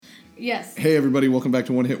Yes. Hey everybody, welcome back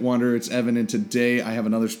to One Hit Wonder. It's Evan, and today I have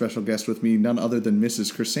another special guest with me, none other than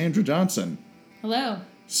Mrs. Cassandra Johnson. Hello.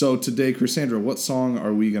 So today, Cassandra, what song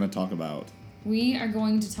are we going to talk about? We are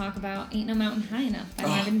going to talk about Ain't No Mountain High Enough by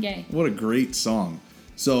Marvin Gaye. What a great song.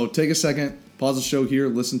 So take a second, pause the show here,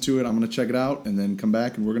 listen to it. I'm going to check it out, and then come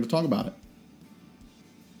back and we're going to talk about it.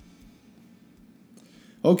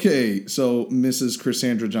 Okay, so Mrs.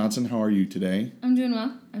 Cassandra Johnson, how are you today? I'm doing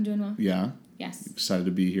well. Yeah? Yes. Excited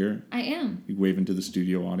to be here? I am. You waving to the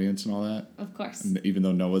studio audience and all that? Of course. And even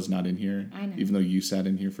though Noah's not in here? I know. Even though you sat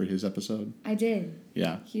in here for his episode? I did.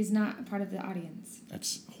 Yeah. He's not a part of the audience.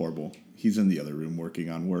 That's horrible. He's in the other room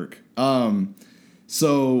working on work.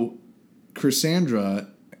 So Cassandra,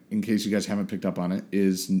 in case you guys haven't picked up on it,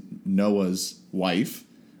 is Noah's wife.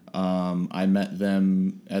 I met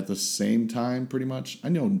them at the same time, pretty much. I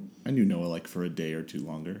knew Noah like for a day or two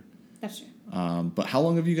longer. That's true. But how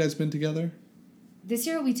long have you guys been together? This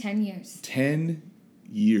year will be 10 years. 10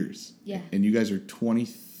 years. Yeah. And you guys are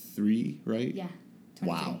 23, right? Yeah. 23.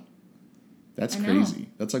 Wow. That's I know. crazy.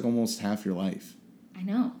 That's like almost half your life. I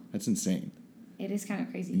know. That's insane. It is kind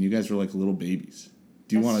of crazy. And you guys were like little babies.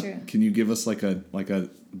 Do you want to? Can you give us like a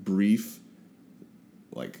brief,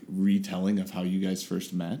 like retelling of how you guys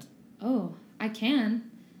first met? Oh, I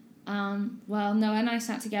can. Well, Noah and I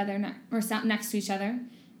sat sat next to each other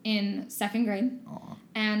in second grade. Aw.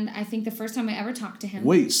 And I think the first time I ever talked to him.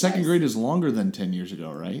 Wait, second grade is longer than 10 years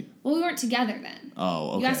ago, right? Well, we weren't together then.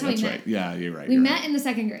 Oh, okay, That's how we met. right. Yeah, you're right. We met in the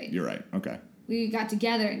second grade. You're right. Okay. We got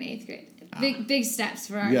together in 8th grade. Big steps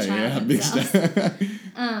for our Yeah, big steps.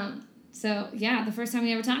 So, yeah, the first time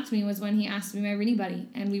he ever talked to me was when he asked to be my reading buddy,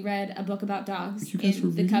 and we read a book about dogs You guys in were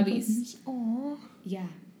the reading Cubbies. buddies? Aw. Yeah.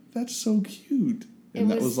 That's so cute.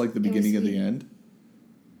 And that was like the it was beginning of the sweet. end?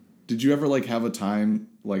 Did you ever like have a time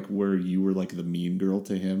like where you were like the mean girl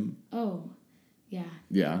to him? Oh, yeah.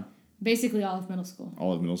 Yeah. Basically all of middle school.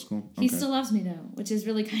 All of middle school? He still loves me, though, which is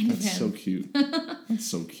really kind of him. That's so cute. That's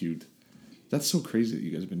so cute. That's so crazy that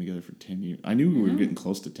you guys have been together for 10 years. I knew we were getting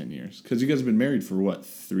close to 10 years. Because you guys have been married for what,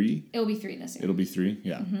 3? It'll be 3 this year. It'll be 3?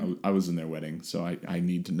 Yeah. Mm-hmm. I was in their wedding, so I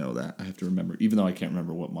need to know that. I have to remember, even though I can't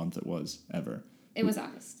remember what month it was ever. It was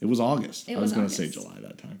August. It was August. I was going to say August. July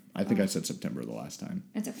that time. I think I said September the last time.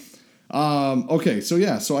 It's okay. Okay,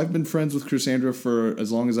 so I've been friends with Cassandra for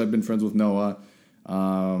as long as I've been friends with Noah.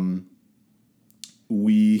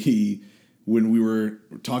 When we were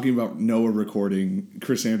talking about Noah recording,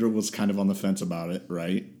 Cassandra was kind of on the fence about it,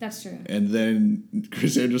 right? That's true. And then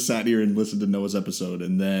Cassandra sat here and listened to Noah's episode,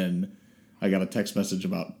 and then I got a text message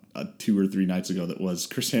about 2 or 3 nights ago that was,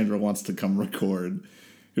 Cassandra wants to come record.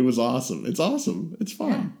 It was awesome. It's awesome. It's fun.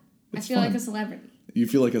 Yeah. It's I feel fun. like a celebrity. You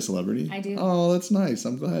feel like a celebrity? I do. Oh, that's nice.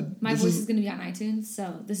 I'm glad. My voice is going to be on iTunes,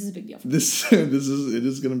 so this is a big deal for me. It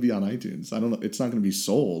is going to be on iTunes. I don't know. It's not going to be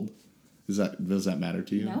sold. Does that matter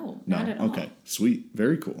to you? No, not at all. Okay, sweet,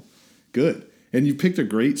 very cool, good. And you picked a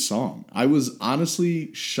great song. I was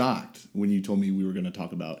honestly shocked when you told me we were going to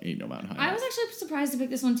talk about Ain't No Mountain High Enough. I was actually surprised to pick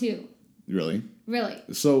this one too. Really? Really?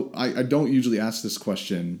 So I don't usually ask this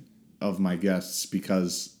question of my guests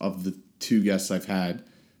because of the 2 guests I've had.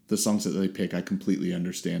 The songs that they pick, I completely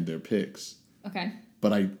understand their picks. Okay.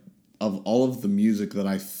 But of all of the music that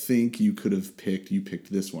I think you could have picked, you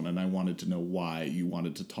picked this one, and I wanted to know why you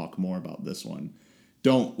wanted to talk more about this one.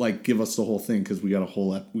 Don't give us the whole thing because we got a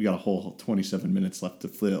whole 27 minutes left to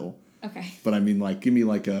fill. Okay. But I mean, give me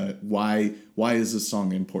a why is this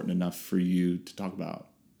song important enough for you to talk about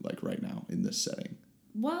right now in this setting?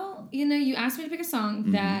 Well, you asked me to pick a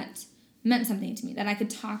song that meant something to me that I could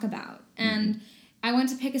talk about, and I went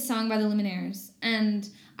to pick a song by the Luminaires, and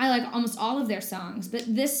I like almost all of their songs, but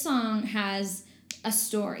this song has a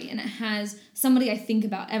story, and it has somebody I think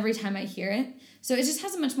about every time I hear it. So it just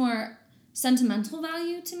has a much more sentimental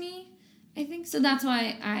value to me, I think. So that's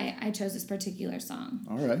why I chose this particular song.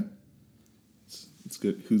 All right. It's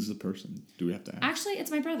good. Who's the person? Do we have to ask? Actually,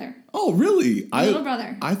 it's my brother. Oh, really? My little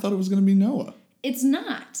brother. I thought it was going to be Noah. It's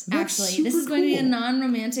not, actually. This is going to be a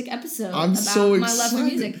non-romantic episode about my love for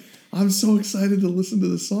music. I'm so excited to listen to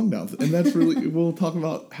this song now. And that's really, we'll talk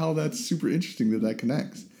about how that's super interesting that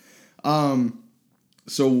connects.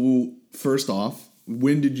 So first off,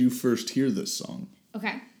 when did you first hear this song?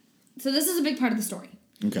 Okay. So this is a big part of the story.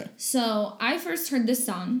 Okay. So I first heard this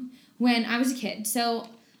song when I was a kid. So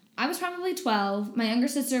I was probably 12. My younger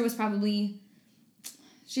sister was probably,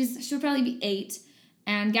 she would probably be 8.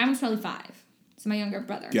 And Gavin's probably 5. So my younger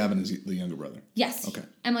brother. Gavin is the younger brother. Yes. Okay.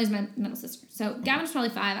 Emily's my middle sister. So Gavin was probably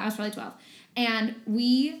 5. I was probably 12. And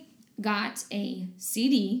we got a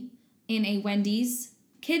CD in a Wendy's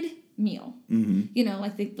kid meal. Mm-hmm. You know,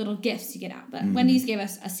 like the little gifts you get out. But Wendy's gave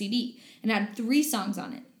us a CD and it had 3 songs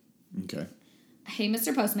on it. Okay. Hey,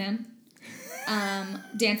 Mr. Postman,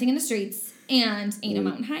 Dancing in the Streets, and Ain't No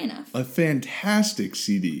Mountain High Enough. A fantastic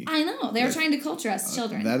CD. I know. They were trying to culture us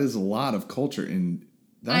children. That is a lot of culture, and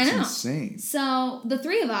that's I know. insane. So the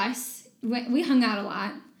three of us, we hung out a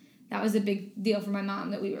lot. That was a big deal for my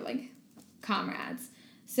mom, that we were like comrades.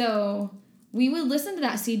 So we would listen to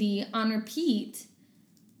that CD on repeat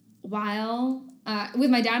while with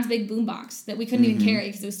my dad's big boombox that we couldn't even carry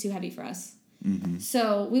because it was too heavy for us. Mm-hmm.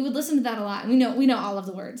 So we would listen to that a lot. And we know all of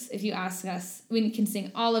the words. If you ask us, we can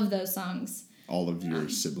sing all of those songs. All of your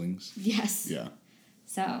siblings? Yes. Yeah.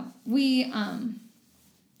 So we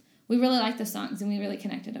really liked those songs, and we really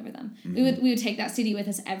connected over them. Mm-hmm. We would take that CD with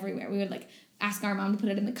us everywhere. We would like ask our mom to put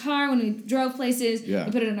it in the car when we drove places. Yeah.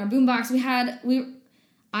 We put it in our boombox.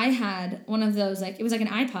 I had one of those, like, it was like an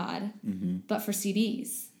iPod, but for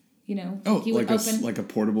CDs. You know, oh, like a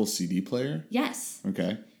portable CD player? Yes.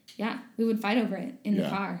 Okay. Yeah, we would fight over it in the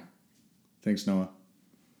car. Thanks, Noah.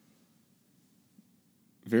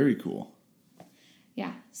 Very cool.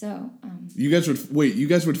 Yeah, so... You guys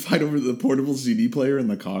would fight over the portable CD player in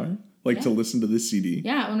the car? Like, to listen to this CD?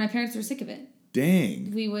 Yeah, when my parents were sick of it.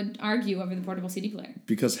 Dang. We would argue over the portable CD player.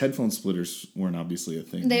 Because headphone splitters weren't obviously a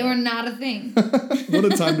thing. They were not a thing. What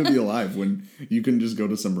a time to be alive when you can just go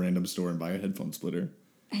to some random store and buy a headphone splitter.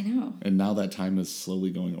 I know. And now that time is slowly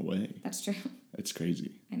going away. That's true. It's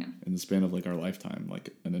crazy. I know. In the span of like our lifetime,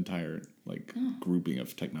 like an entire grouping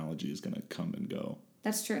of technology is going to come and go.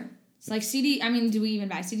 That's true. It's like CD. I mean, do we even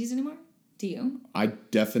buy CDs anymore? Do you? I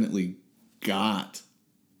definitely got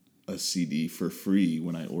a CD for free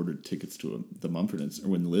when I ordered tickets to the Mumford & or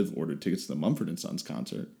when Liv ordered tickets to the Mumford & Sons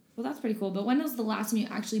concert. Well, that's pretty cool. But when was the last time you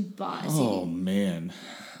actually bought a CD? Oh man.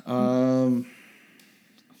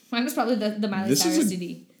 Mine was probably the Miley Cyrus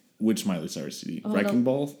CD. Which Miley Cyrus CD? Wrecking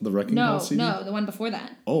Ball? The Wrecking Ball CD? No, the one before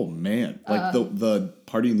that. Oh, man. Like the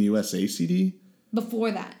Party in the USA CD?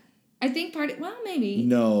 Before that. I think maybe.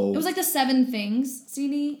 No. It was like the 7 Things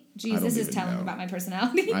CD. Jeez, this is telling about my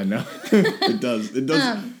personality. I know. It does. It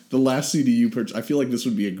does. The last CD you purchased, I feel like this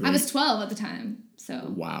would be a great... I was 12 at the time,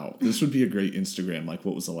 so... Wow. This would be a great Instagram. Like,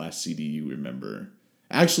 what was the last CD you remember?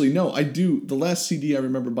 Actually, no, I do. The last CD I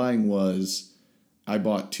remember buying was... I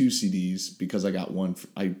bought 2 CDs because I got one.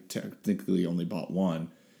 I technically only bought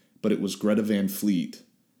one, but it was Greta Van Fleet.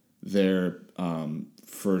 Their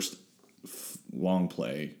first long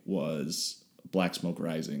play was Black Smoke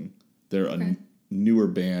Rising. They're a newer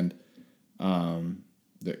band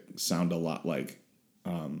that sound a lot like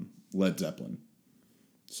Led Zeppelin.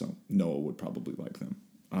 So Noah would probably like them.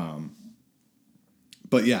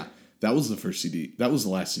 But yeah, that was the first CD. That was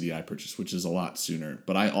the last CD I purchased, which is a lot sooner.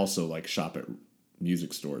 But I also like shop at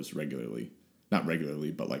music stores regularly. Not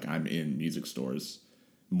regularly, but like I'm in music stores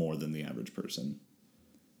more than the average person.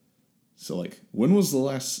 So like, what was the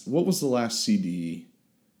last CD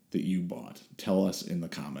that you bought? Tell us in the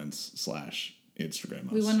comments / Instagram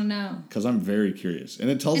us. We want to know. Because I'm very curious.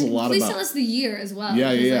 And it tells a lot please about... Please tell us the year as well.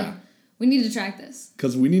 Yeah. Like, we need to track this.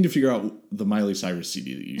 Because we need to figure out the Miley Cyrus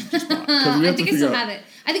CD that you just bought. I think I still have it.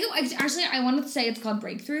 I think actually I wanted to say it's called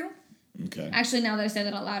Breakthrough. Okay. Actually, now that I said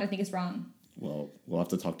that out loud, I think it's wrong. Well, we'll have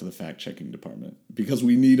to talk to the fact-checking department. Because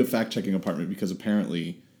we need a fact-checking department because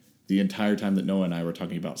apparently the entire time that Noah and I were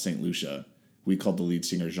talking about St. Lucia, we called the lead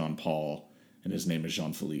singer Jean-Paul, and his name is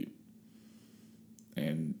Jean-Philippe.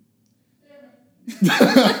 And... I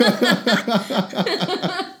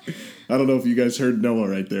don't know if you guys heard Noah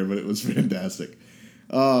right there, but it was fantastic.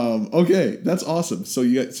 Okay, that's awesome. So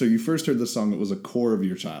you first heard the song that was a core of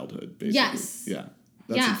your childhood, basically. Yes. Yeah.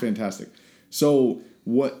 That's fantastic. So...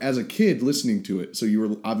 What, as a kid listening to it, so you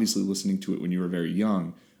were obviously listening to it when you were very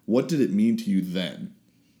young, what did it mean to you then?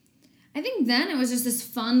 I think then it was just this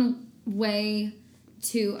fun way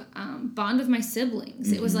to bond with my siblings.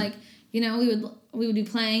 Mm-hmm. It was like, we would be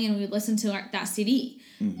playing and we would listen to that CD.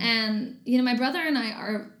 Mm-hmm. And, my brother and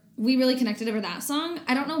I we really connected over that song.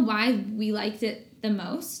 I don't know why we liked it the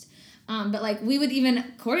most, but like we would even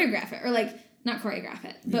choreograph it, or like, not choreograph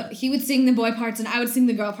it, but he would sing the boy parts and I would sing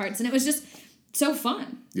the girl parts, and it was just... so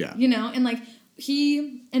fun. Yeah. And like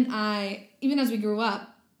he and I, even as we grew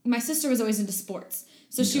up, my sister was always into sports.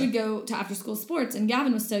 So she would go to after school sports, and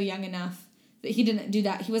Gavin was so young enough that he didn't do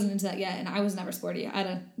that. He wasn't into that yet, and I was never sporty. I had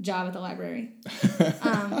a job at the library.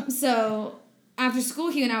 So after school,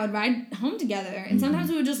 he and I would ride home together, and sometimes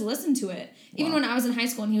we would just listen to it. Even when I was in high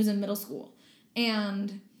school and he was in middle school.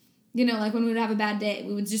 And, like when we would have a bad day,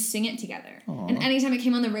 we would just sing it together. Aww. And anytime it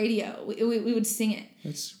came on the radio, we would sing it.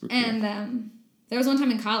 That's super cool. And there was one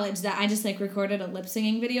time in college that I just like recorded a lip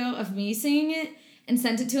singing video of me singing it and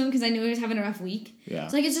sent it to him because I knew he was having a rough week. Yeah.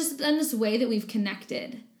 So like it's just been this way that we've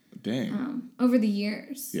connected. Dang. Over the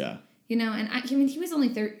years. Yeah. You know, and I mean, he was only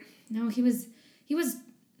he was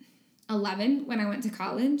 11 when I went to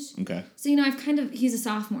college. Okay. So, you know, he's a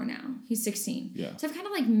sophomore now. He's 16. Yeah. So I've kind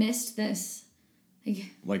of like missed this,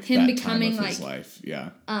 like him that becoming time of his like life. Yeah.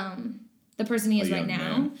 The person he is right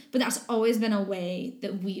now. Man. But that's always been a way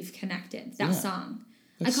that we've connected. That song.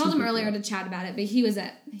 I called him earlier to chat about it, but he was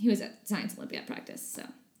at Science Olympiad practice. So.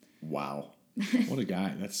 Wow. What a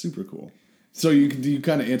guy. That's super cool. So you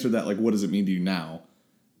kind of answered that, like, what does it mean to you now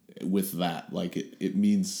with that? Like, it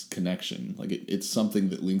means connection. Like, it's something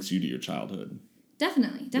that links you to your childhood.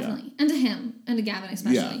 Definitely. Yeah. And to him, and to Gavin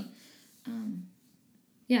especially.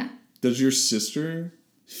 Yeah. Does your sister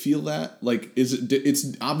feel that? Like,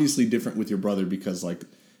 it's obviously different with your brother because, like,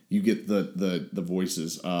 you get the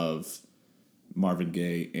voices of Marvin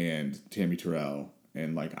Gaye and Tammy Terrell,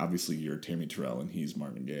 and, like, obviously you're Tammy Terrell and he's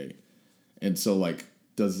Marvin Gaye. And so, like,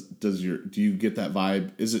 do you get that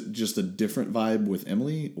vibe? Is it just a different vibe with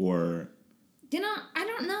Emily, or? You know, I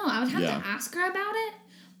don't know. I would have to ask her about it,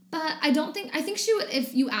 but I think she would,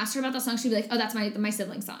 if you asked her about that song, she'd be like, oh, that's my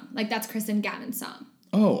sibling song. Like, that's Chris and Gavin's song.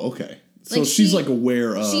 Oh, okay. So like she's like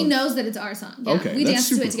aware of. She knows that it's our song. Yeah. Okay, we danced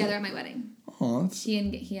to it together at my wedding. Oh, he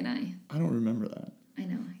and I. I don't remember that. I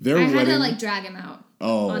know. I had to like drag him out.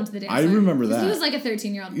 Onto the dance I remember that. He was like a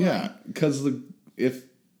 13-year-old boy. Yeah, because if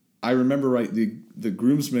I remember right, the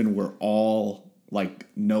groomsmen were all like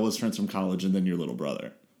Noah's friends from college, and then your little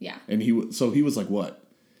brother. Yeah. And he was like what?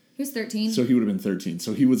 He was 13. So he would have been 13.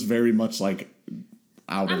 So he was very much like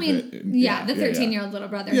out of it. The 13-year-old little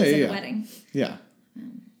brother who's at the wedding. Yeah.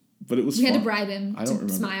 But it was We had to bribe him to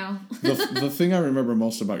smile. The thing I remember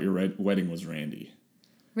most about your wedding was Randy.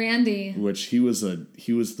 Randy. Which he was the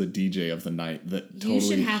DJ of the night that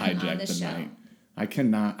totally hijacked the night.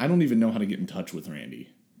 I don't even know how to get in touch with Randy.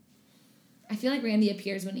 I feel like Randy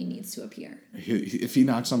appears when he needs to appear. If he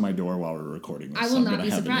knocks on my door while we're recording this, I'm going to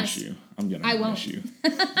have an issue. I'm going to have an issue.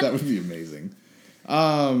 That would be amazing.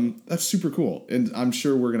 That's super cool. And I'm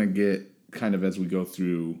sure we're going to get kind of as we go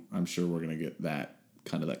through, I'm sure we're going to get that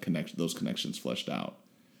kind of that connection, those connections fleshed out.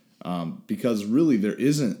 Because really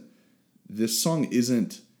this song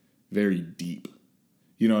isn't very deep.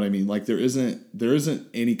 You know what I mean? Like there isn't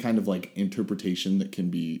any kind of like interpretation that can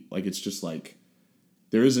be like, it's just like,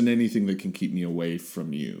 there isn't anything that can keep me away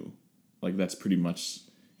from you. Like that's pretty much,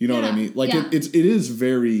 you know what I mean? Like it is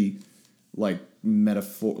very like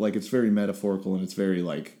it's very metaphorical, and it's very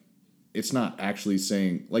like, it's not actually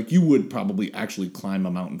saying like you would probably actually climb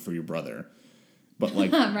a mountain for your brother. But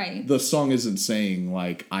like right. The song isn't saying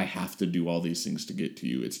like I have to do all these things to get to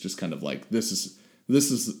you. It's just kind of like this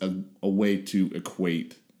is a way to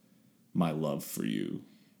equate my love for you.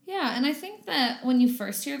 Yeah, and I think that when you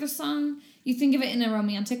first hear the song, you think of it in a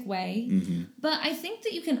romantic way. Mm-hmm. But I think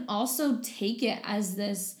that you can also take it as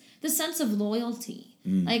the sense of loyalty.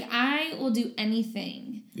 Like I will do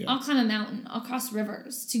anything. Yeah. I'll climb a mountain. I'll cross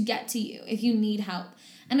rivers to get to you if you need help.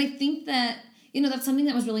 And I think that that's something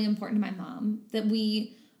that was really important to my mom, that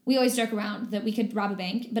we always joke around that we could rob a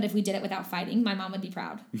bank, but if we did it without fighting, my mom would be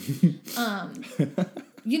proud.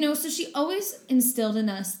 So she always instilled in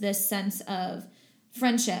us this sense of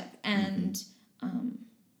friendship and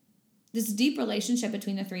this deep relationship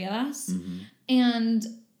between the three of us. Mm-hmm. And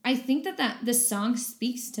I think that this song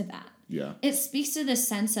speaks to that. Yeah. It speaks to this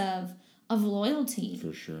sense of loyalty.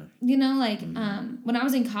 For sure. When I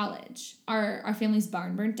was in college, our family's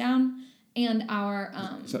barn burnt down. And our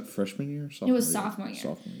is that freshman year? It was sophomore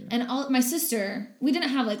year. And my sister, we didn't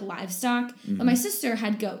have like livestock, but my sister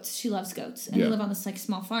had goats. She loves goats, and we live on this like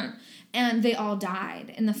small farm. And they all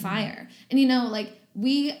died in the fire. And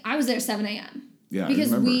I was there at 7 a.m. Yeah,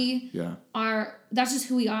 because that's just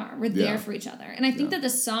who we are. We're there for each other. And I think that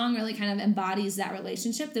this song really kind of embodies that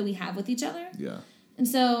relationship that we have with each other. Yeah. And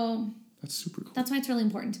so that's super cool. That's why it's really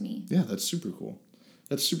important to me. Yeah, that's super cool.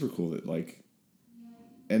 That's super cool that like.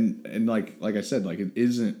 And like I said, like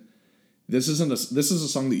this is a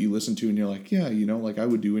song that you listen to and you're like, yeah, like I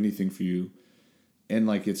would do anything for you, and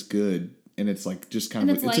like it's good, and it's like just kind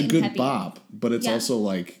of it's a good bop, but it's also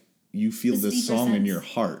like you feel this song in your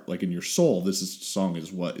heart, like in your soul. This song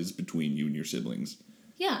is what is between you and your siblings.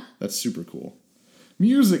 Yeah, that's super cool.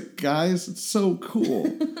 Music, guys, it's so cool.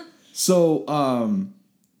 So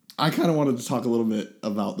I kind of wanted to talk a little bit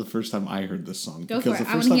about the first time I heard this song. Go for it.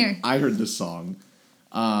 I want to hear. I heard this song.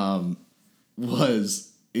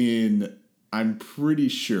 Was in, I'm pretty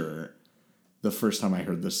sure the first time I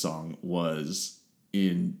heard this song was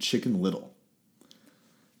in Little.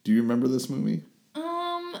 Do you remember this movie?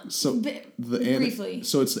 Briefly.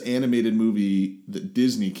 So it's the animated movie that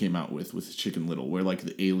Disney came out with Chicken Little, where like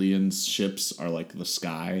the aliens ships are like the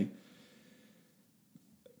sky.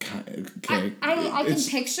 Okay. I can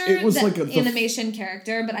picture it was the like animation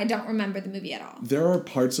character, but I don't remember the movie at all. There are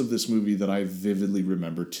parts of this movie that I vividly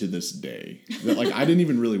remember to this day. That like I didn't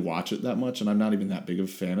even really watch it that much, and I'm not even that big of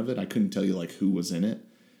a fan of it. I couldn't tell you like who was in it,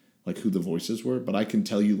 like who the voices were, but I can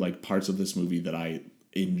tell you like parts of this movie that I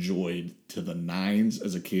enjoyed to the nines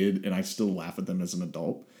as a kid, and I still laugh at them as an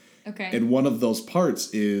adult. Okay. And one of those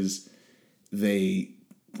parts is they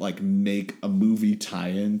like make a movie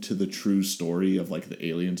tie-in to the true story of like the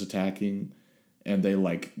aliens attacking, and they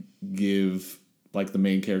like give like the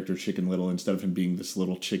main character Chicken Little, instead of him being this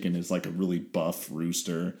little chicken, is like a really buff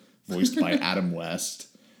rooster voiced by Adam West.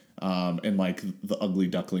 And like the ugly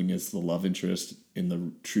duckling is the love interest in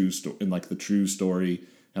the true story.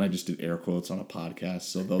 And I just did air quotes on a podcast,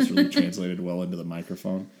 so those really translated well into the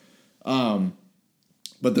microphone.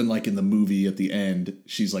 But then like in the movie at the end,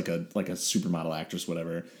 she's like a supermodel actress,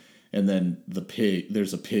 whatever. And then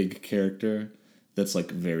there's a pig character that's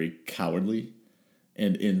like very cowardly.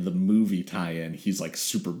 And in the movie tie-in, he's like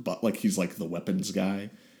he's like the weapons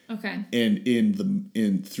guy. Okay.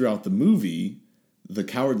 And throughout the movie, the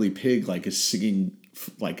cowardly pig like is singing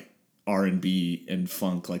like R&B and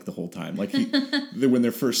funk like the whole time. Like when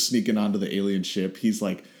they're first sneaking onto the alien ship, he's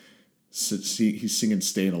like he's singing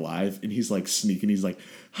 "Staying Alive," and he's like sneaking. He's like,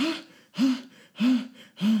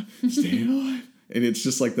 "Staying alive," and it's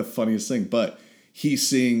just like the funniest thing. But he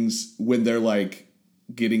sings when they're like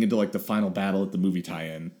getting into like the final battle at the movie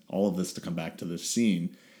tie-in. All of this to come back to this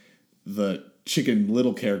scene. The Chicken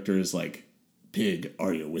Little character is like, "Pig,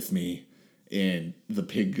 are you with me?" And the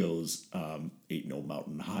pig goes, "Ain't no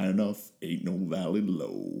mountain high enough, ain't no valley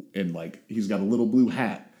low." And like he's got a little blue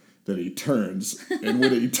hat that he turns, and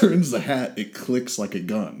when he turns the hat, it clicks like a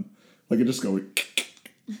gun. Like it just goes,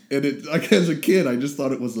 and it like as a kid, I just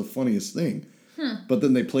thought it was the funniest thing. But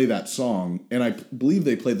then they play that song, and I believe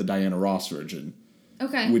they play the Diana Ross version.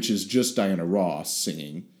 Okay. Which is just Diana Ross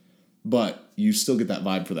singing, but you still get that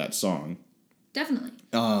vibe for that song. Definitely.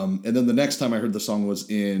 And then the next time I heard the song was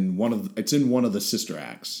in one of the Sister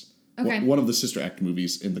Acts. Okay. One of the Sister Act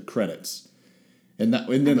movies in the credits. And I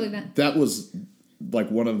believe that. That was like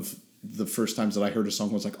one of the first times that I heard a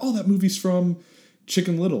song was like, "Oh, that movie's from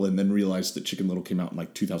Chicken Little," and then realized that Chicken Little came out in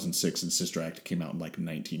like 2006 and Sister Act came out in like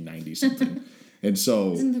 1990 something. And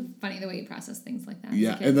so isn't it funny the way you process things like that?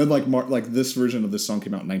 Yeah, and then like this version of this song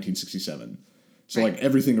came out in 1967. So right. Like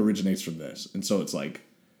everything originates from this. And so it's like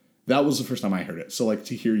that was the first time I heard it. So like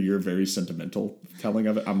to hear your very sentimental telling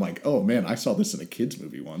of it, I'm like, "Oh man, I saw this in a kids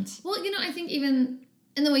movie once." Well, I think even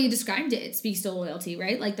in the way you described it, it speaks to loyalty,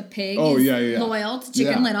 right? Like the pig is loyal to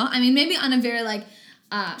Chicken Little. I mean, maybe on a very like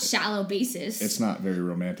shallow basis. It's not very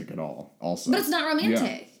romantic at all. Also, but it's not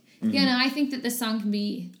romantic. Yeah. Mm-hmm. I think that this song can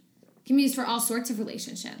be used for all sorts of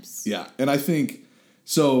relationships. Yeah, and I think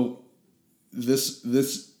so. This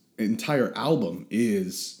entire album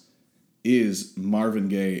is Marvin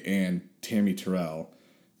Gaye and Tammy Terrell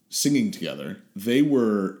singing together. They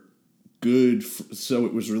were good. So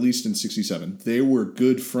it was released in '67. They were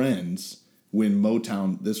good friends when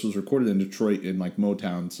Motown. This was recorded in Detroit in like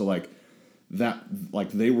Motown. So like that,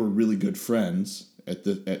 like they were really good friends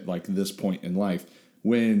at like this point in life.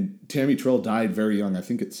 When Tammy Terrell died very young, I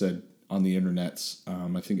think it said on the internets,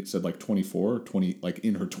 I think it said like 24 or 20, like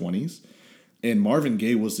in her 20s. And Marvin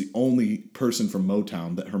Gaye was the only person from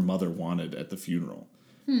Motown that her mother wanted at the funeral.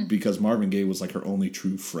 Because Marvin Gaye was like her only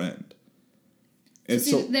true friend. And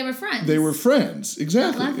so they were friends. They were friends,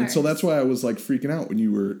 exactly. And so lovers. that's why I was like freaking out when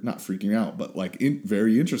you were, not freaking out, but like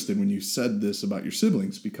very interested when you said this about your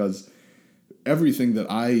siblings, because everything that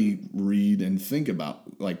I read and think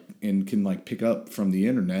about, like, and can like pick up from the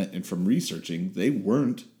internet and from researching, they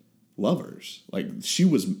weren't lovers. Like she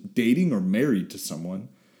was dating or married to someone,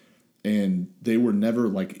 and they were never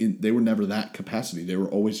like they were never that capacity. They were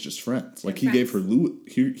always just friends. Like he gave her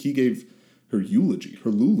eulogy.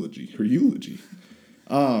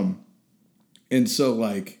 And so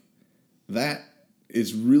like that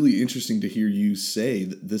is really interesting to hear you say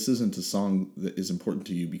that this isn't a song that is important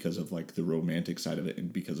to you because of like the romantic side of it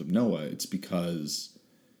and because of Noah. It's because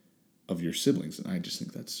of your siblings, and I just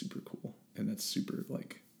think that's super cool, and that's super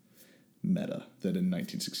like meta that in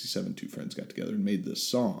 1967 two friends got together and made this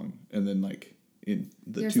song, and then like in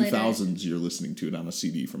the Years 2000s later. you're listening to it on a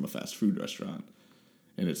CD from a fast food restaurant,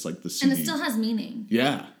 and it's like the CD. And it still has meaning.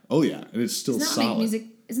 Yeah. Oh yeah, and it's still solid.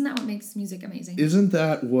 Isn't that what makes music amazing? Isn't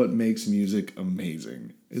that what makes music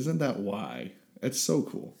amazing? Isn't that why? It's so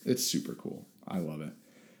cool. It's super cool. I love it.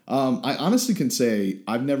 I honestly can say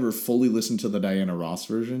I've never fully listened to the Diana Ross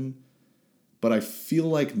version, but I feel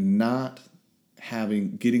like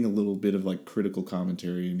getting a little bit of like critical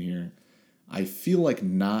commentary in here, I feel like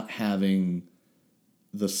not having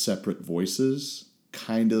the separate voices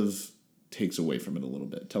kind of takes away from it a little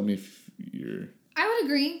bit. Tell me if you're... I would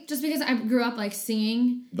agree, just because I grew up like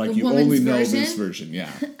singing Like the you woman's only know version. this version,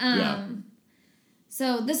 yeah. Yeah.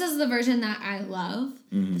 So this is the version that I love.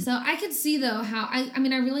 Mm-hmm. So I could see though how I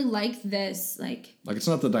mean I really like this like it's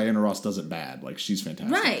not that Diana Ross does it bad. Like she's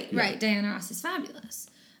fantastic. right. Diana Ross is fabulous.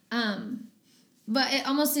 But it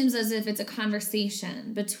almost seems as if it's a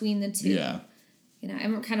conversation between the two. Yeah. You know,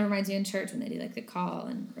 it kind of reminds me in church when they do like the call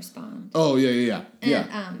and respond. Oh yeah.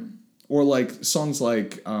 And, or like songs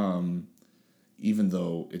like even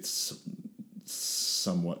though it's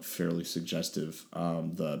somewhat fairly suggestive,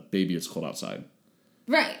 the Baby It's Cold Outside.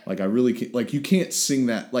 Right. Like I really can't, like you can't sing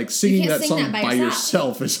that, like singing that sing song that by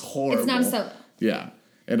yourself is horrible. It's not a solo. Yeah.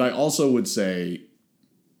 And I also would say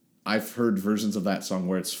I've heard versions of that song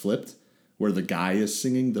where it's flipped, where the guy is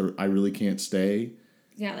singing the I Really Can't Stay.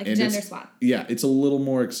 Yeah, like and gender swap. Yeah, it's a little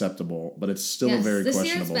more acceptable, but it's still a very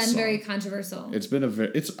questionable song. This year it's been very controversial. It's been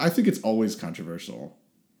I think it's always controversial.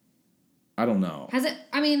 I don't know. Has it?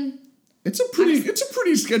 I mean, it's a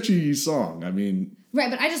pretty sketchy song. I mean, right,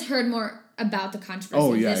 but I just heard more about the controversy.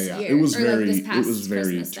 Oh yeah, this yeah. year, It was or very, like this past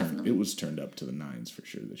Christmas, it was turned up to the nines for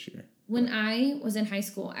sure this year. When I was in high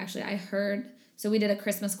school, actually, I heard. So we did a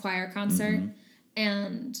Christmas choir concert,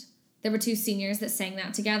 and there were two seniors that sang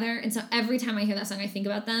that together. And so every time I hear that song, I think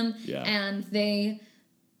about them. Yeah. And they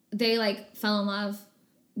like fell in love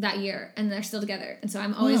that year, and they're still together. And so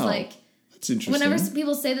I'm always like. That's interesting. Whenever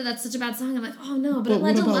people say that that's such a bad song, I'm like, oh no, but it what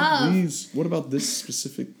led to about love. What about this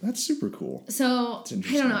specific? That's super cool. So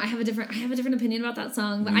I don't know. I have a different opinion about that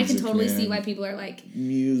song, but I can totally see why people are like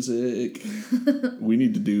music. We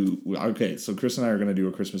need to do So Chris and I are going to do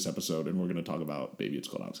a Christmas episode, and we're going to talk about Baby It's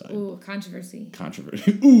Cold Outside. Ooh, controversy.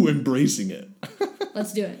 Ooh, embracing it.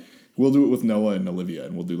 Let's do it. We'll do it with Noah and Olivia,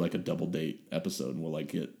 and we'll do like a double date episode, and we'll like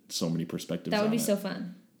get so many perspectives. That would be so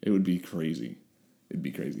fun. It would be crazy. It'd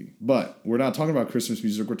be crazy. But we're not talking about Christmas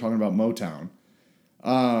music. We're talking about Motown.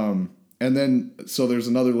 And then, so there's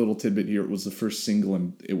another little tidbit here. It was the first single,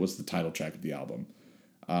 and it was the title track of the album.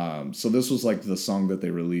 So this was like the song that they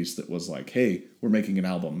released that was like, hey, we're making an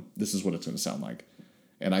album. This is what it's going to sound like.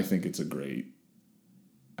 And I think it's a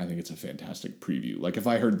fantastic preview. Like if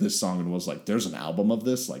I heard this song and was like, there's an album of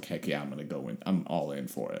this, like, heck yeah, I'm going to go in. I'm all in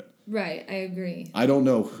for it. Right. I agree. I don't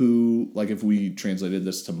know who, like if we translated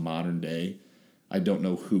this to modern day, I don't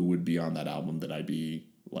know who would be on that album that I'd be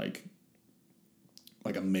like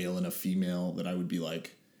a male and a female that I would be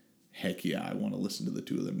like, heck yeah, I want to listen to the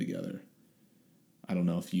two of them together. I don't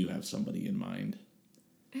know if you have somebody in mind.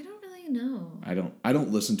 I don't really know. I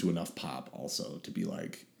don't listen to enough pop also to be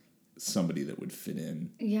like somebody that would fit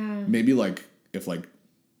in. Yeah. Maybe like if like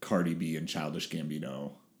Cardi B and Childish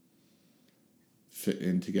Gambino fit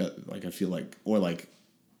in together. Like I feel like, or like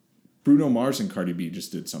Bruno Mars and Cardi B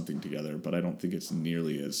just did something together, but I don't think it's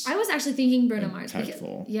nearly as. I was actually thinking Bruno Mars.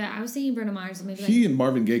 Impactful. Yeah, I was thinking Bruno Mars. Maybe he and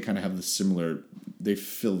Marvin Gaye kind of have the similar. They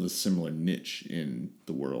fill the similar niche in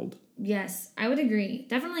the world. Yes, I would agree.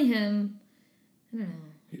 Definitely him. I don't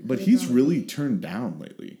know. But he's really turned down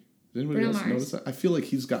lately. Did anybody Bruno else Mars. notice that? I feel like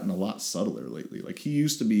he's gotten a lot subtler lately. Like he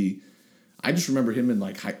used to be. I just remember him in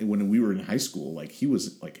like when we were in high school. Like he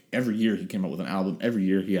was like every year he came out with an album. Every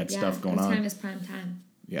year he had stuff going on. Time is prime time.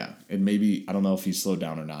 Yeah, and maybe I don't know if he's slowed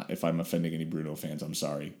down or not. If I'm offending any Bruno fans, I'm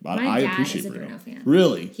sorry. But My I dad appreciate is a Bruno. Bruno fan.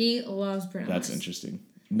 Really? He loves Bruno That's Mars. interesting.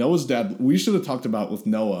 Noah's dad. We should have talked about with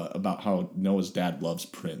Noah about how Noah's dad loves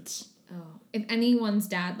Prince. Oh, if anyone's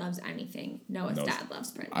dad loves anything, Noah's dad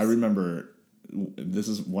loves Prince. I remember. This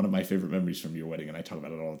is one of my favorite memories from your wedding, and I talk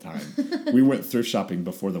about it all the time. We went thrift shopping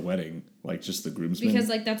before the wedding, like just the groomsmen. Because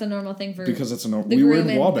like that's a normal thing for. Because it's a normal. The We were in groom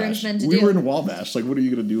and Wabash. groomsmen to We do. were in Wabash. Like, what are you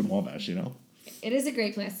gonna do in Wabash? You know. It is a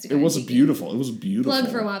great place to go. It was beautiful. It was beautiful. Plug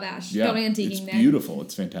for Wabash. Yeah, Go antiquing it's there. beautiful.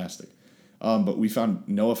 It's fantastic. But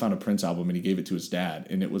Noah found a Prince album and he gave it to his dad,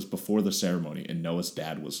 and it was before the ceremony, and Noah's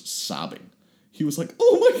dad was sobbing. He was like,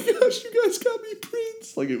 "Oh my gosh, you guys got me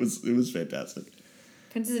Prince!" Like it was fantastic.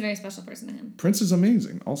 Prince is a very special person to him. Prince is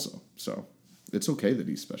amazing, also. So it's okay that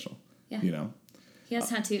he's special. Yeah. You know. He has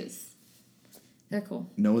tattoos. They're cool.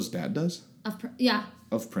 Noah's dad does Yeah.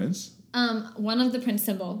 of Prince. One of the Prince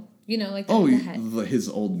symbol. You know, like the, Oh, the head. his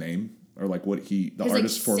old name, or like what the His,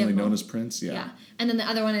 artist like, formerly symbol. known as Prince. Yeah. Yeah. And then the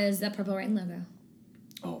other one is the Purple Rain logo.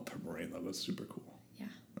 Oh, Purple Rain logo is super cool. Yeah.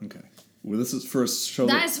 Okay. Well, this is for a show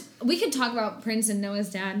We could talk about Prince and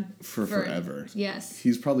Noah's dad for forever. Yes.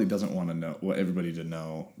 He probably doesn't want to know everybody to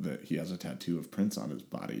know that he has a tattoo of Prince on his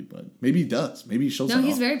body, but maybe he does. Maybe he shows No, that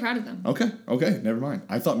he's off. very proud of them. Okay, never mind.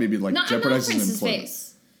 I thought maybe like No, I'm not jeopardizes his Prince's employment.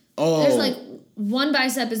 face. Oh, There's like one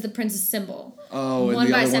bicep is the Prince's symbol. Oh, and One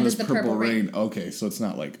the other Bicep one is is the Purple Rain. Okay, so it's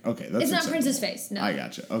not like that's It's not acceptable. Prince's Face. No, I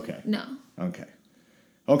gotcha. Okay. No. Okay.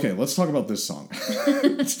 Let's talk about this song.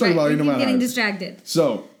 Let's talk about You're Ain't No Mountain getting High. distracted.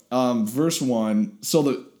 So, verse 1.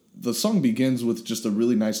 So the song begins with just a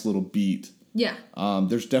really nice little beat. Yeah.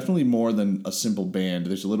 There's definitely more than a simple band.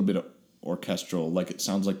 There's a little bit of orchestral, like it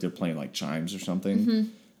sounds like they're playing like chimes or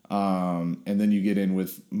something. And then you get in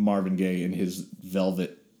with Marvin Gaye and his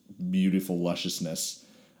velvet, beautiful lusciousness.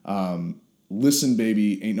 Listen,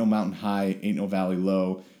 baby, ain't no mountain high, ain't no valley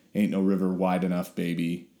low, ain't no river wide enough,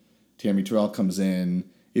 baby. Tammy Terrell comes in.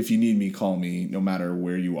 If you need me, call me, no matter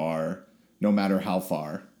where you are, no matter how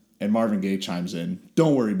far. And Marvin Gaye chimes in,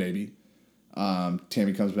 don't worry, baby.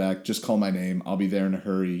 Tammy comes back, just call my name. I'll be there in a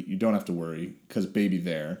hurry. You don't have to worry, because baby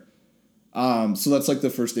there. So that's like the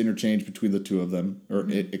first interchange between the two of them, or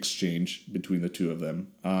exchange between the two of them.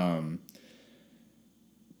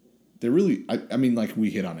 They're really, I mean, like we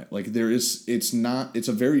hit on it. Like it's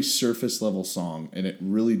a very surface level song, and it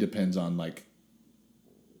really depends on like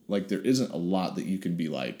there isn't a lot that you can be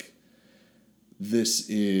like, this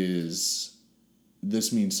means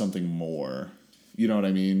something more. You know what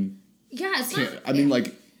I mean? Yeah, it's not. I mean,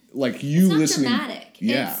 like you it's not listening. Dramatic.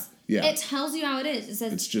 Yeah. Yeah. It tells you how it is. It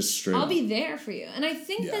says, it's just straight I'll up. be there for you. And I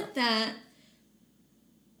think that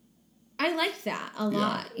I like that a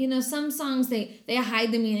lot. You know, some songs, they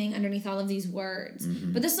hide the meaning underneath all of these words.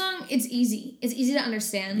 But this song, it's easy. It's easy to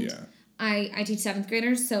understand. Yeah. I teach 7th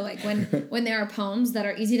graders, so like when there are poems that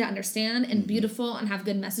are easy to understand and beautiful and have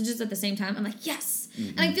good messages at the same time, I'm like, yes.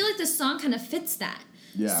 And I feel like this song kind of fits that.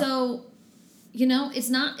 Yeah. So, you know, it's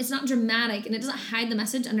not dramatic, and it doesn't hide the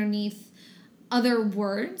message underneath other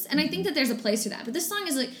words. And I think that there's a place for that. But this song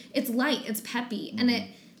is like, it's light, it's peppy, and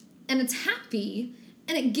it's happy,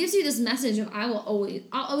 and it gives you this message of I'll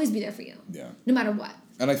always be there for you. Yeah. No matter what.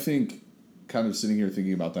 And I think, kind of sitting here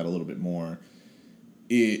thinking about that a little bit more,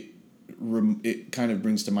 it kind of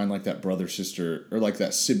brings to mind like that brother sister or like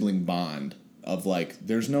that sibling bond of like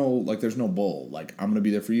there's no bull, like I'm gonna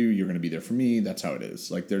be there for you, you're gonna be there for me, that's how it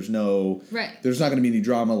is. Like there's not gonna be any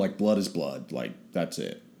drama, like blood is blood, like that's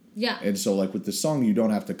it. Yeah. And so like with this song, you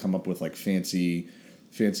don't have to come up with like fancy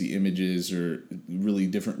images or really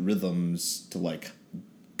different rhythms to like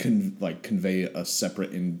convey a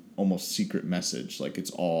separate and almost secret message. Like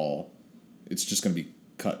it's just gonna be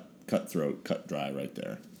cutthroat, cut dry right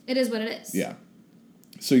there. It is what it is. Yeah.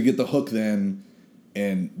 So you get the hook then,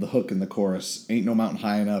 and the hook in the chorus, ain't no mountain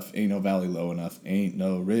high enough, ain't no valley low enough, ain't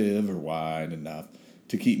no river wide enough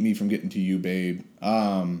to keep me from getting to you, babe.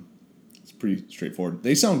 It's pretty straightforward.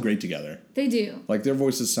 They sound great together. They do. Like their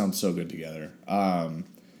voices sound so good together.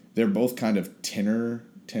 They're both kind of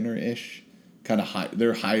tenor-ish, kind of high.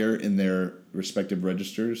 They're higher in their respective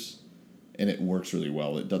registers, and it works really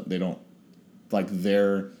well. They don't like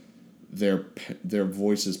their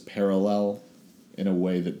voices parallel in a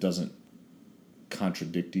way that doesn't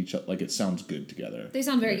contradict each other. Like it sounds good together. They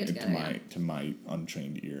sound very good together. To my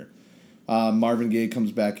untrained ear. Marvin Gaye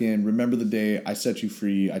comes back in. Remember the day I set you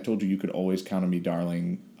free. I told you you could always count on me,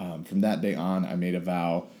 darling. From that day on, I made a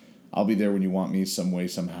vow. I'll be there when you want me, some way,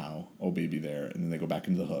 somehow. Oh, baby, there. And then they go back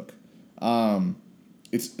into the hook.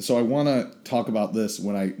 So I want to talk about this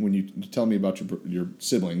when you tell me about your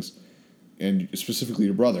siblings, and specifically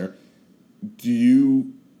your brother.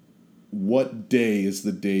 What day is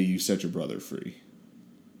the day you set your brother free?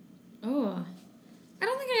 Oh, I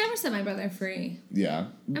don't think I ever set my brother free. Yeah.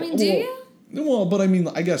 I mean, do you? Well, but I mean,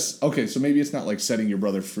 I guess, okay, so maybe it's not like setting your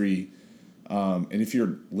brother free. And if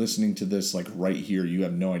you're listening to this, like, right here, you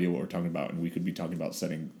have no idea what we're talking about, and we could be talking about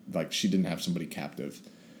setting, like, she didn't have somebody captive.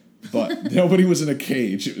 But nobody was in a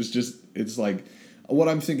cage. It's like, what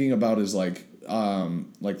I'm thinking about is, like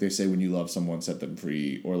they say when you love someone, set them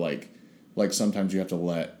free, or, like sometimes you have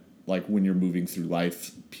to like, when you're moving through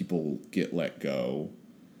life, people get let go.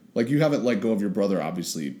 Like, you haven't let go of your brother,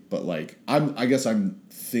 obviously, but, like, I guess I'm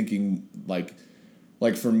thinking, like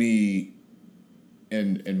for me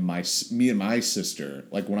and my sister,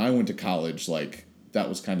 like, when I went to college, like, that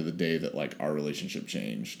was kind of the day that, like, our relationship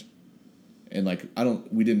changed. And, like,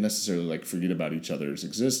 we didn't necessarily, like, forget about each other's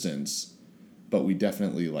existence, but we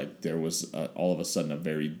definitely, like, there was all of a sudden a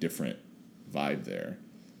very different vibe there.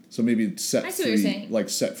 So maybe set free, I see what you're saying. Like,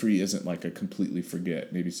 set free isn't, like, a completely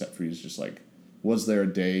forget. Maybe set free is just, like, was there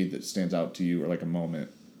a day that stands out to you, or, like, a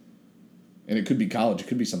moment? And it could be college. It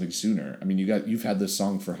could be something sooner. I mean, you've had this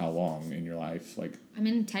song for how long in your life? Like, I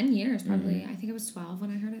mean, 10 years, probably. Mm-hmm. I think I was 12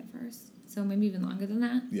 when I heard it first. So maybe even longer than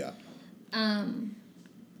that. Yeah. I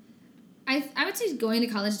would say going to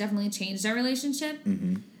college definitely changed our relationship.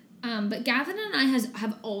 Mm-hmm. But Gavin and I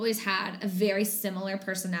have always had a very similar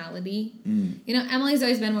personality. You know, Emily's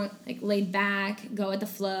always been more like laid back, go with the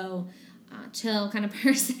flow, chill kind of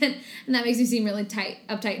person, and that makes me seem really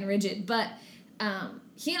uptight and rigid. But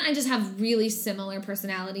he and I just have really similar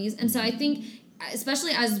personalities, and so I think,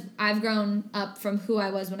 especially as I've grown up from who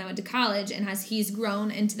I was when I went to college, and as he's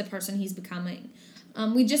grown into the person he's becoming,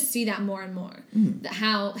 we just see that more and more.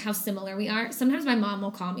 How similar we are. Sometimes my mom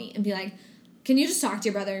will call me and be like, "Can you just talk to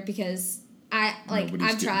your brother, because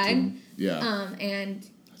I've tried." Yeah. And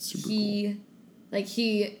That's super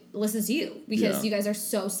he listens to you because you guys are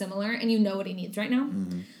so similar and you know what he needs right now.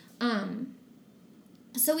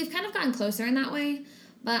 So we've kind of gotten closer in that way.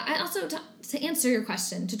 But I also, to answer your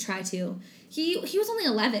question, to try to, he was only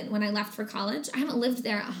 11 when I left for college. I haven't lived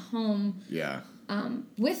there at home. Yeah.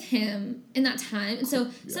 With him in that time. And so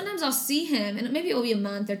sometimes I'll see him, and maybe it will be a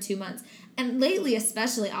month or 2 months. And lately,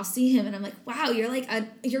 especially, I'll see him, and I'm like, wow,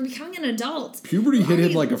 you're becoming an adult. Puberty hit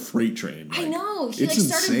him like a freight train. I know. He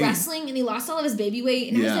started wrestling, and he lost all of his baby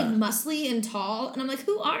weight, and now he's muscly and tall. And I'm like,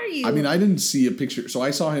 who are you? I mean, I didn't see a picture. So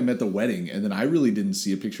I saw him at the wedding, and then I really didn't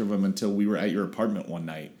see a picture of him until we were at your apartment one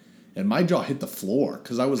night. And my jaw hit the floor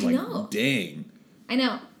because I was like, dang. I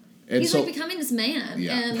know. And he's becoming this man.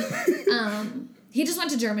 Yeah. And he just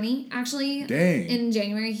went to Germany, actually. Dang. In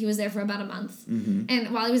January. He was there for about a month. And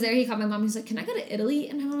while he was there, he called my mom. He's like, can I go to Italy?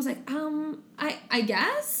 And my mom was like, I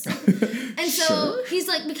guess. And so he's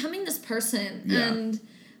like becoming this person. Yeah. And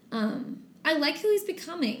I like who he's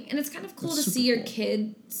becoming. And it's kind of cool to see your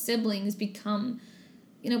siblings become,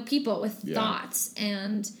 people with thoughts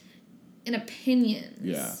and opinions.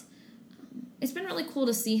 Yeah. It's been really cool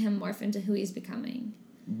to see him morph into who he's becoming.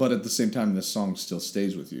 But at the same time, this song still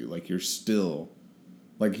stays with you. Like, you're still...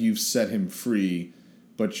 Like, you've set him free,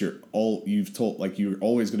 but you're always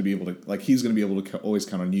going to be able to... Like, he's going to be able to always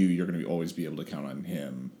count on you. You're going to always be able to count on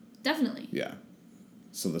him. Definitely. Yeah.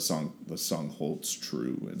 So the song holds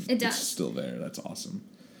true. And it does. It's still there. That's awesome.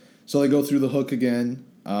 So they go through the hook again.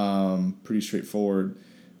 Pretty straightforward.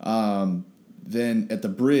 Then at the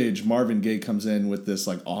bridge, Marvin Gaye comes in with this,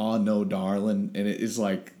 like, "Aw, no, darling." And it is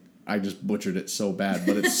like... I just butchered it so bad,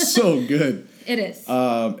 but it's so good. It is.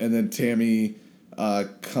 And then Tammy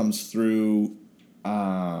comes through,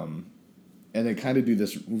 and they kind of do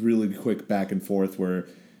this really quick back and forth where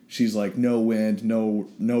she's like, "No wind, no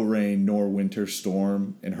rain, nor winter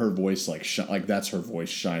storm," and her voice like that's her voice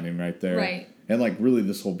shining right there. Right. And like really,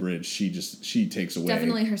 this whole bridge, she takes away.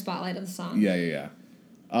 Definitely her spotlight of the song. Yeah.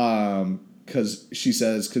 Because she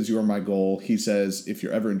says, "'Cause you are my goal." He says, "If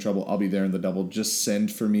you're ever in trouble, I'll be there in the double. Just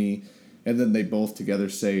send for me." And then they both together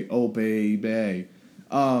say, "Oh, baby."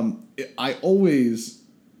 I always,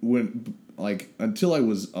 until I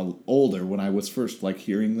was older, when I was first,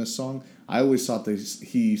 hearing this song, I always thought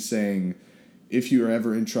he sang, "If you are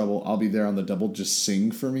ever in trouble, I'll be there on the double. Just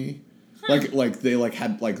sing for me." Huh. They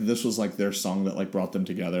had, this was, their song that, brought them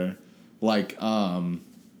together. I kind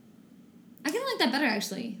of like that better,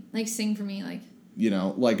 actually. Sing for me,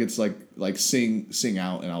 it's sing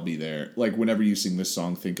out and I'll be there. Whenever you sing this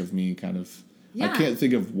song, think of me, kind of. Yeah. I can't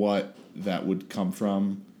think of what that would come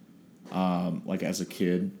from, as a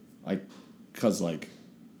kid. Because,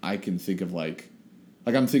 I can think of,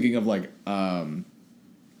 I'm thinking of,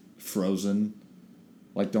 Frozen.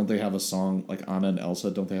 Don't they have a song, Anna and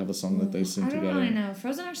Elsa, don't they have a song that they sing together? I don't know.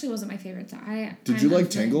 Frozen actually wasn't my favorite song. Did you like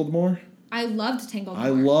Tangled more? I loved Tangled more. I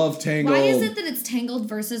love Tangled. Why is it that it's Tangled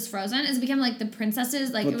versus Frozen? It's become the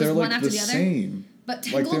princesses, but it was one after the other. Same. But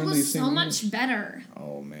Tangled was so much better.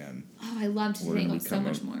 Oh, man. Oh, I loved Tangled so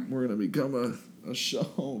much more. We're going to become a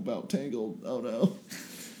show about Tangled. Oh, no.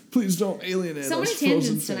 Please don't alienate us. So many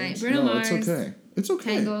tangents tonight. Bruno Mars. It's okay. It's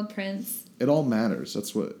okay. Tangled, Prince. It all matters.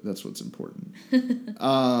 That's what's important.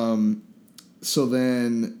 So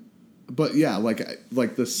then... But yeah,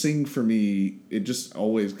 the sing for me, it just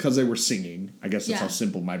always, because they were singing, I guess that's how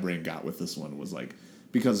simple my brain got with this one, was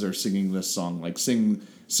because they're singing this song,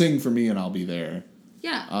 sing for me and I'll be there.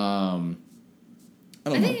 Yeah. I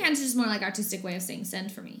think it's just more artistic way of saying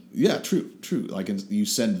send for me. Yeah, true. You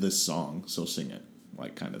send this song, so sing it,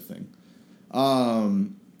 kind of thing.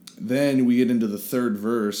 Then we get into the third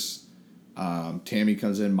verse. Tammy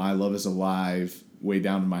comes in, "My love is alive, way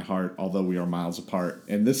down in my heart, although we are miles apart."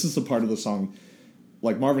 And this is the part of the song,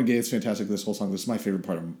 Marvin Gaye is fantastic this whole song. This is my favorite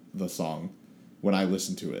part of the song when I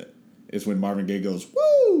listen to it, is when Marvin Gaye goes,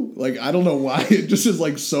 "Woo!" I don't know why. It just is,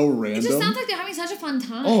 so random. It just sounds like they're having such a fun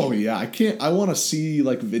time. Oh, yeah. I want to see,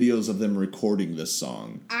 videos of them recording this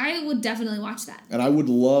song. I would definitely watch that. And I would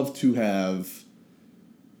love to have,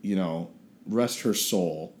 rest her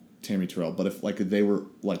soul, Tammy Terrell. But if, they were,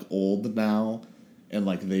 old now... And,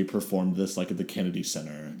 they performed this, at the Kennedy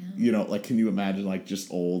Center. You know, like, can you imagine, like,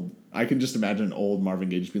 just old... I can just imagine old Marvin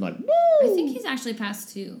Gaye just being like, woo! I think he's actually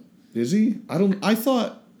passed too. Is he? I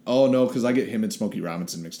thought... Oh, no, because I get him and Smokey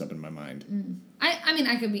Robinson mixed up in my mind. I mean,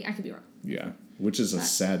 I could be wrong. Yeah, which is a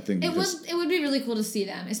sad thing. It would be really cool to see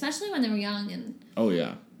them, especially when they were young and... Oh,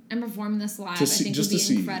 yeah. And perform this live, I think would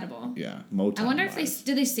be incredible. Yeah, Motown I wonder live. if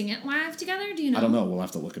did they sing it live together? Do you know? I don't know. We'll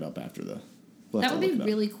have to look it up after the... That would be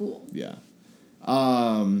really cool. Yeah.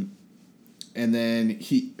 And then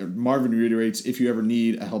Marvin reiterates, if you ever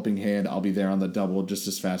need a helping hand, I'll be there on the double just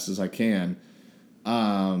as fast as I can.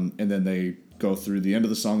 And then they go through the end of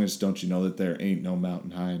the song is, don't you know that there ain't no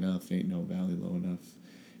mountain high enough, ain't no valley low enough,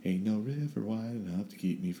 ain't no river wide enough to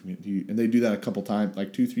keep me from getting to you. And they do that a couple times,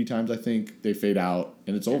 like 2-3 times, I think. They fade out,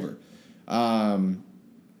 and it's over.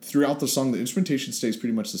 Throughout the song, the instrumentation stays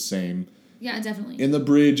pretty much the same. Yeah, definitely. In the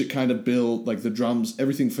bridge, it kind of builds, like the drums,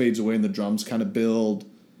 everything fades away and the drums kind of build.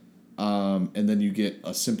 And then you get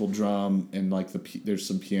a simple drum and like there's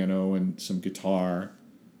some piano and some guitar.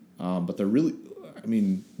 But there really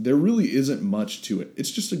isn't much to it. It's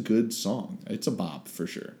just a good song. It's a bop for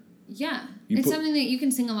sure. Yeah. It's something that you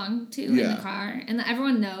can sing along to in the car and that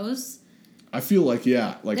everyone knows. I feel like,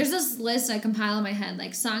 there's this list I compile in my head,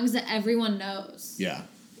 like songs that everyone knows. Yeah.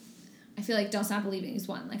 I feel like Don't Stop Believing is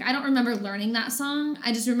one. Like, I don't remember learning that song.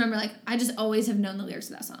 I just remember, like, I just always have known the lyrics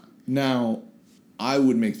of that song. Now, I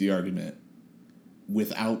would make the argument,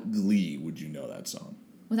 without Glee, would you know that song?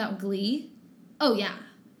 Without Glee? Oh, yeah.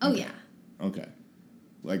 Oh, yeah. Okay.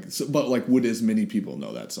 But would as many people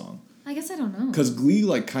know that song? I guess I don't know. Because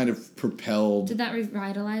Glee, kind of propelled... Did that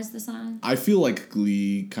revitalize the song? I feel like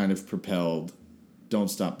Glee kind of propelled Don't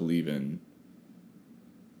Stop Believin'.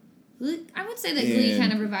 I would say that Glee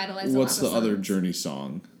kind of revitalized a lot of What's the other Journey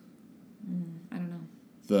song? I don't know.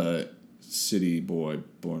 The city boy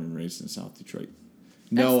born and raised in South Detroit.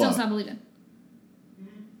 That's Don't Stop Believin'.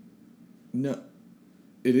 No.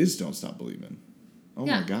 It is Don't Stop Believin'. Oh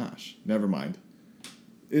my gosh. Never mind.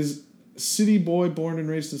 Is city boy born and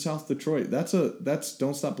raised in South Detroit. That's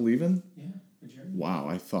Don't Stop Believin'? Yeah, for sure. Wow,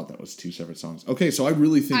 I thought that was 2 separate songs. Okay, so I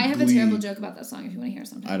really think I have a terrible joke about that song if you want to hear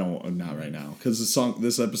something. I don't, not right now. Because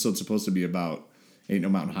this episode's supposed to be about Ain't No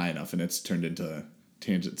Mountain High Enough, and it's turned into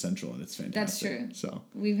Tangent Central, and it's fantastic. That's true. So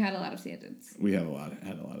we've had a lot of tangents. We have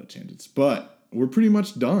had a lot of tangents. But we're pretty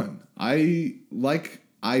much done. I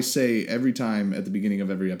say every time at the beginning of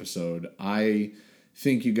every episode, I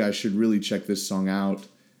think you guys should really check this song out.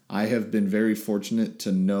 I have been very fortunate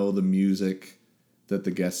to know the music that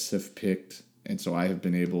the guests have picked, and so I have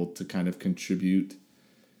been able to kind of contribute.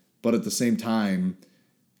 But at the same time,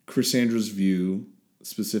 Chrysandra's view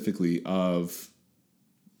specifically of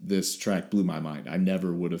this track blew my mind. I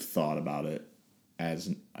never would have thought about it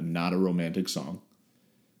as not a romantic song,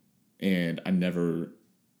 and I never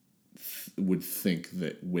would think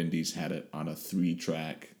that Wendy's had it on a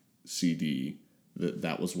 3-track CD.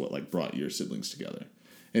 That was what brought your siblings together.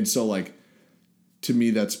 And so to me,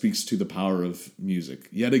 that speaks to the power of music.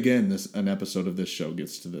 Yet again, an episode of this show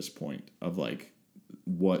gets to this point of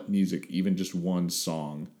what music, even just one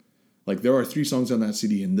song. There are 3 songs on that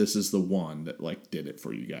CD, and this is the one that did it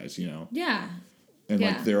for you guys, you know? Yeah. And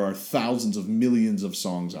there are thousands of millions of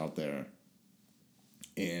songs out there.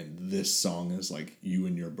 And this song is you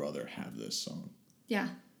and your brother have this song. Yeah.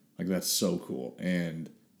 That's so cool. And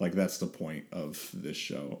that's the point of this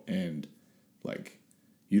show. And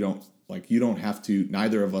you don't have to,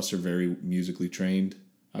 neither of us are very musically trained,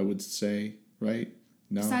 I would say, right?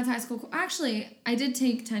 No. Besides high school, actually, I did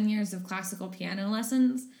take 10 years of classical piano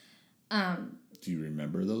lessons. Do you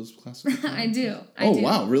remember those classical piano? I do.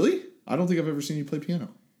 Wow, really? I don't think I've ever seen you play piano.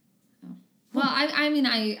 Oh. Well, I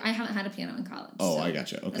haven't had a piano in college. Oh, so I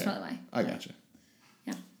gotcha. Okay. That's probably why. I gotcha.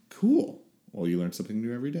 Yeah. Cool. Well, you learn something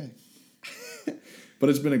new every day. But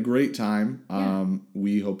it's been a great time. Yeah.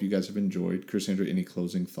 We hope you guys have enjoyed. Chrysandra, any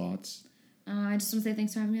closing thoughts? I just want to say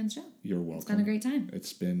thanks for having me on the show. You're welcome. It's been a great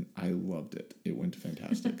time. I loved it. It went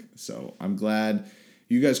fantastic. So I'm glad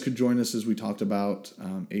you guys could join us as we talked about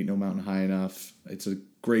Ain't No Mountain High Enough. It's a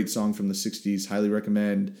great song from the 60s. Highly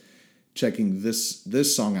recommend checking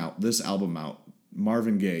this song out, this album out.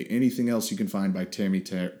 Marvin Gaye. Anything else you can find by Tammy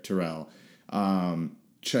Terrell.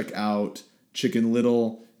 Check out Chicken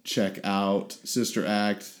Little. Check out Sister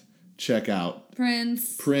Act. Check out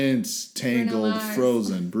Prince, Tangled,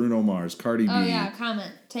 Frozen, Bruno Mars, Cardi B. Oh yeah,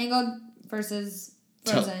 comment. Tangled versus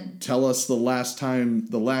Frozen. Tell us the last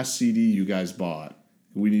CD you guys bought.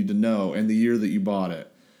 We need to know, and the year that you bought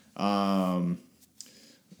it.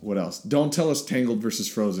 What else? Don't tell us Tangled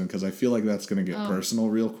versus Frozen, because I feel like that's going to get personal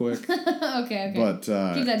real quick. Okay. But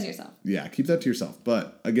keep that to yourself. Yeah, keep that to yourself.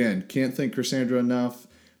 But again, can't thank Chrysandra enough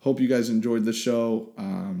Hope you guys enjoyed the show.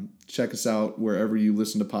 Check us out wherever you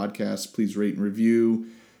listen to podcasts. Please rate and review.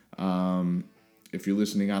 If you're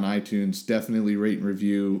listening on iTunes, definitely rate and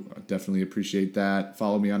review. I definitely appreciate that.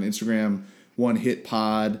 Follow me on Instagram, One Hit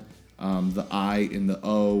Pod. The I and the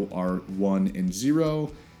O are 1 and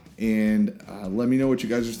 0. And let me know what you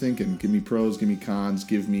guys are thinking. Give me pros, give me cons,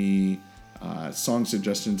 give me song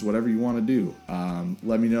suggestions, whatever you want to do.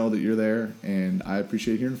 Let me know that you're there, and I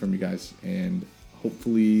appreciate hearing from you guys. And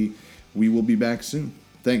hopefully we will be back soon.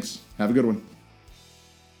 Thanks. Have a good one.